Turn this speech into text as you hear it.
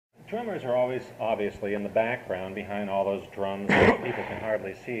Drummers are always obviously in the background behind all those drums that people can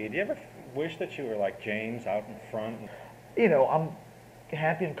hardly see. Do you ever wish that you were like James out in front? You know, I'm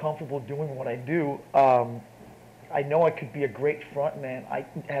happy and comfortable doing what I do. I know I could be a great front man. I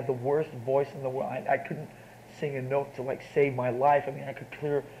have the worst voice in the world. I couldn't sing a note to like save my life. I mean, I could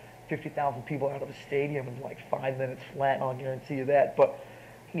clear 50,000 people out of a stadium in like 5 minutes flat. I'll guarantee you that. But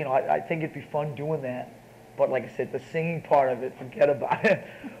you know, I think it'd be fun doing that. But like I said, the singing part of it, forget about it.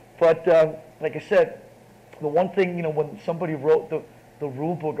 But like I said, the one thing, you know, when somebody wrote the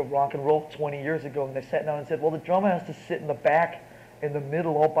rule book of rock and roll 20 years ago, and they sat down and said, well, the drummer has to sit in the back, in the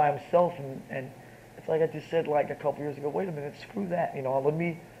middle, all by himself, and it's like I just said like a couple years ago, wait a minute, screw that, you know, let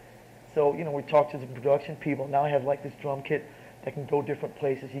me, so, you know, we talked to the production people, now I have like this drum kit that can go different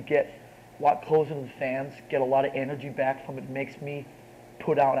places. You get a lot closer to the fans, get a lot of energy back from it, makes me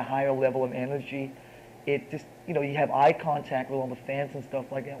put out a higher level of energy. It just, you know, you have eye contact with all the fans and stuff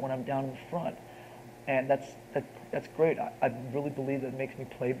like that when I'm down in the front. And that's great. I really believe that it makes me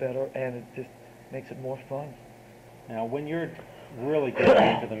play better, and it just makes it more fun. Now, when you're really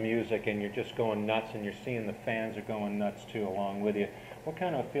getting into the music and you're just going nuts and you're seeing the fans are going nuts too along with you, what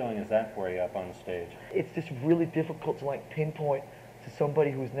kind of a feeling is that for you up on stage? It's just really difficult to like pinpoint to somebody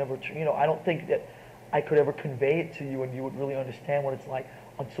who's never, you know, I don't think that I could ever convey it to you and you would really understand what it's like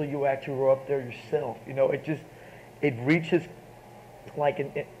until you actually were up there yourself. You know, it reaches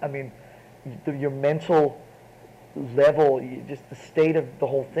like, I mean, your mental level, just the state of the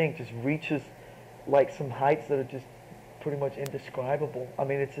whole thing just reaches like some heights that are just pretty much indescribable. I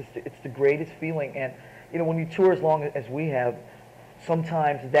mean, it's the greatest feeling. And, you know, when you tour as long as we have,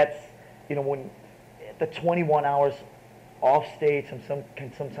 sometimes that's, you know, when the 21 hours off stage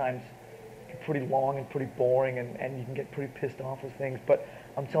can sometimes get pretty long and pretty boring, and you can get pretty pissed off with things. But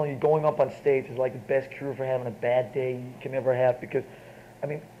I'm telling you, going up on stage is like the best cure for having a bad day you can ever have, because, I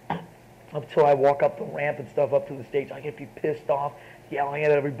mean, until I walk up the ramp and stuff up to the stage, I get be pissed off, yelling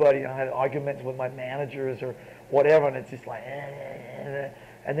at everybody. I had arguments with my managers or whatever, and it's just like,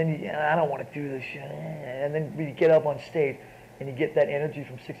 and then I don't want to do this shit, and then when you get up on stage and you get that energy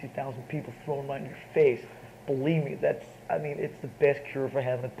from 60,000 people thrown right in your face, believe me, I mean, it's the best cure for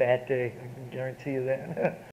having a bad day. I can guarantee you that.